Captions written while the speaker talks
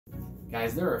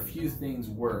Guys, there are a few things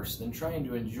worse than trying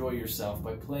to enjoy yourself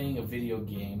by playing a video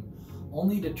game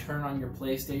only to turn on your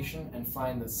PlayStation and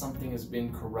find that something has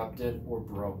been corrupted or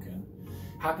broken.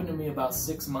 Happened to me about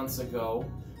 6 months ago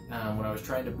when I was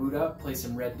trying to boot up, play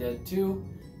some Red Dead 2,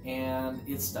 and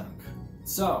it stunk.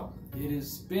 So, it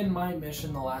has been my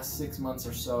mission the last 6 months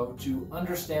or so to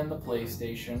understand the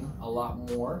PlayStation a lot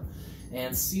more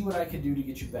and see what I can do to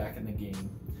get you back in the game.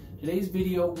 Today's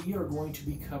video, we are going to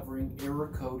be covering error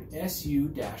code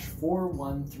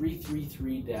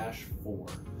SU-41333-4.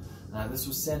 This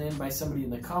was sent in by somebody in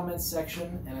the comments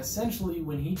section, and essentially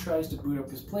when he tries to boot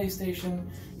up his PlayStation,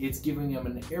 it's giving him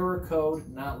an error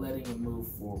code, not letting him move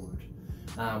forward.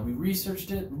 We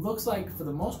researched it. Looks like for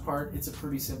the most part it's a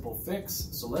pretty simple fix,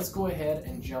 so let's go ahead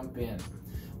and jump in.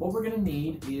 What we're going to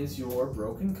need is your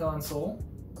broken console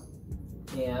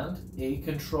and a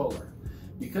controller.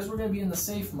 Because we're going to be in the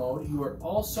safe mode, you are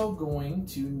also going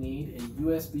to need a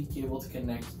USB cable to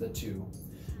connect the two.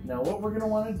 Now what we're going to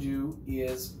want to do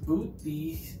is boot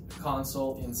the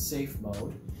console in safe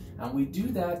mode, and we do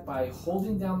that by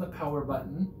holding down the power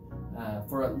button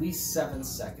for at least 7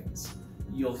 seconds.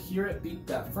 You'll hear it beep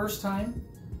that first time,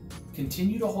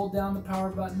 continue to hold down the power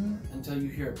button until you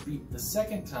hear it beep the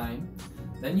second time,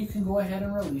 then you can go ahead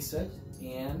and release it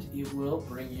and it will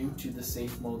bring you to the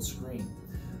safe mode screen.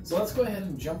 So let's go ahead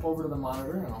and jump over to the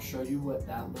monitor and I'll show you what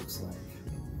that looks like.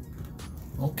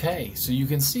 Okay, so you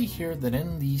can see here that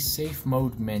in the safe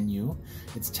mode menu,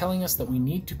 it's telling us that we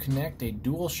need to connect a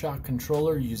DualShock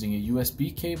controller using a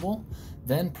USB cable,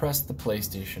 then press the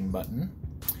PlayStation button,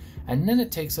 and then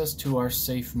it takes us to our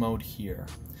safe mode here.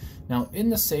 Now in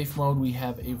the safe mode we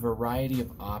have a variety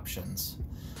of options.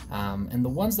 And the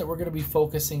ones that we're going to be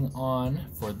focusing on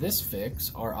for this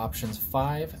fix are options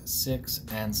 5, 6,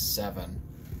 and 7.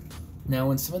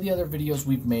 Now in some of the other videos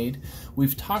we've made,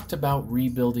 we've talked about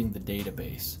rebuilding the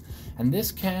database. And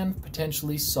this can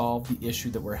potentially solve the issue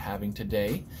that we're having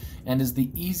today and is the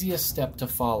easiest step to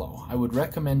follow. I would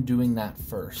recommend doing that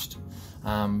first.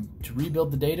 To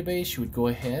rebuild the database, you would go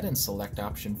ahead and select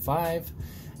option 5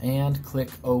 and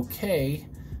click OK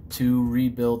to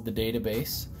rebuild the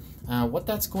database. What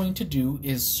that's going to do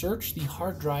is search the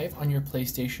hard drive on your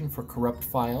PlayStation for corrupt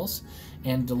files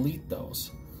and delete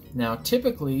those. Now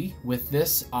typically with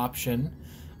this option,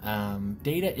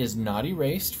 data is not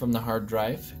erased from the hard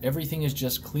drive. Everything is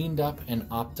just cleaned up and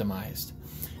optimized.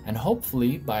 And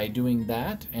hopefully by doing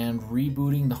that and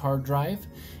rebooting the hard drive,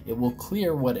 it will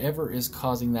clear whatever is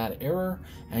causing that error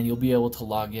and you'll be able to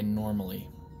log in normally.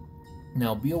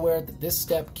 Now be aware that this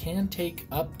step can take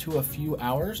up to a few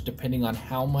hours depending on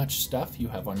how much stuff you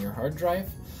have on your hard drive.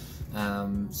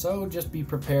 So just be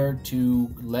prepared to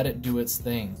let it do its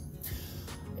thing.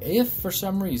 If for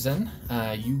some reason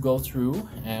you go through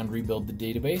and rebuild the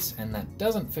database and that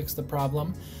doesn't fix the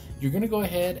problem, you're going to go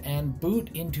ahead and boot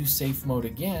into safe mode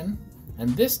again,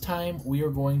 and this time we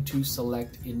are going to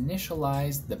select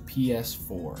Initialize the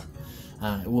PS4.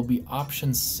 It will be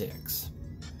option 6.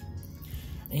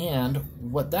 And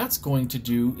what that's going to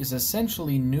do is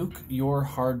essentially nuke your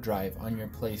hard drive on your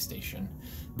PlayStation.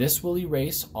 This will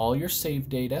erase all your save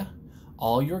data,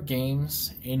 all your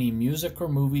games, any music or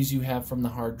movies you have from the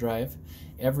hard drive.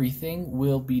 Everything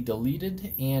will be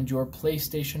deleted and your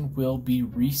PlayStation will be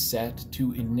reset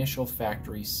to initial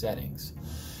factory settings.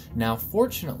 Now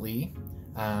fortunately,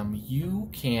 you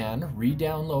can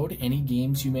re-download any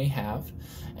games you may have,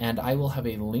 and I will have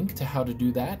a link to how to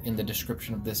do that in the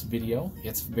description of this video.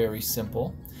 It's very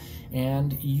simple,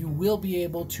 and you will be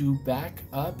able to back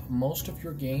up most of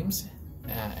your games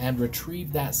and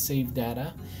retrieve that save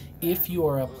data if you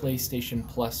are a PlayStation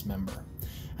Plus member.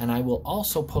 And I will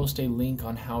also post a link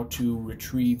on how to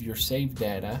retrieve your save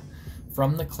data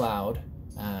from the cloud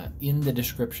in the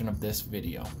description of this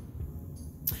video.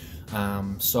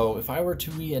 So if I were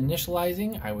to be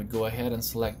initializing, I would go ahead and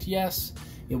select yes.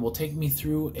 It will take me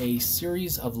through a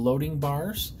series of loading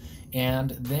bars,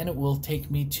 and then it will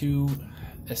take me to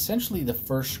essentially the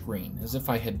first screen, as if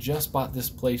I had just bought this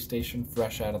PlayStation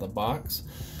fresh out of the box.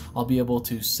 I'll be able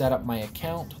to set up my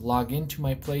account, log into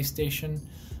my PlayStation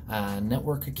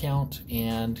network account,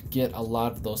 and get a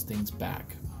lot of those things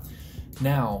back.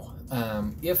 Now,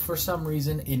 if for some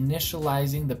reason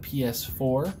initializing the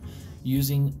PS4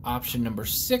 using option number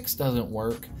 6 doesn't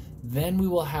work, then we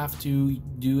will have to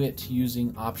do it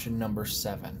using option number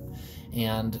 7.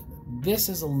 And this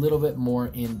is a little bit more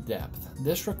in depth.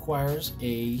 This requires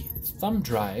a thumb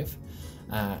drive,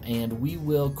 and we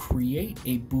will create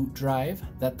a boot drive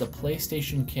that the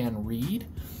PlayStation can read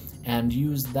and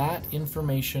use that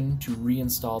information to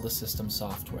reinstall the system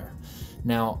software.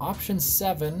 Now option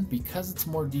 7, because it's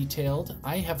more detailed,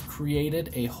 I have created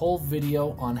a whole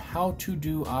video on how to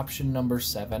do option number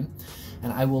 7,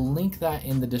 and I will link that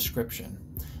in the description.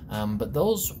 But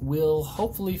those will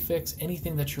hopefully fix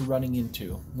anything that you're running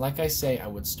into. Like I say, I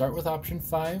would start with option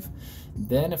 5,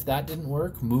 then if that didn't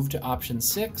work, move to option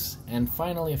 6, and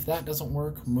finally if that doesn't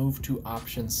work, move to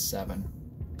option 7.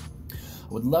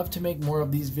 I would love to make more of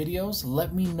these videos.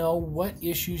 Let me know what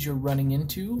issues you're running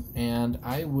into, and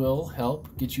I will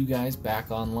help get you guys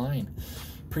back online.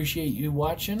 Appreciate you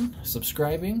watching,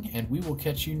 subscribing, and we will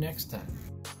catch you next time.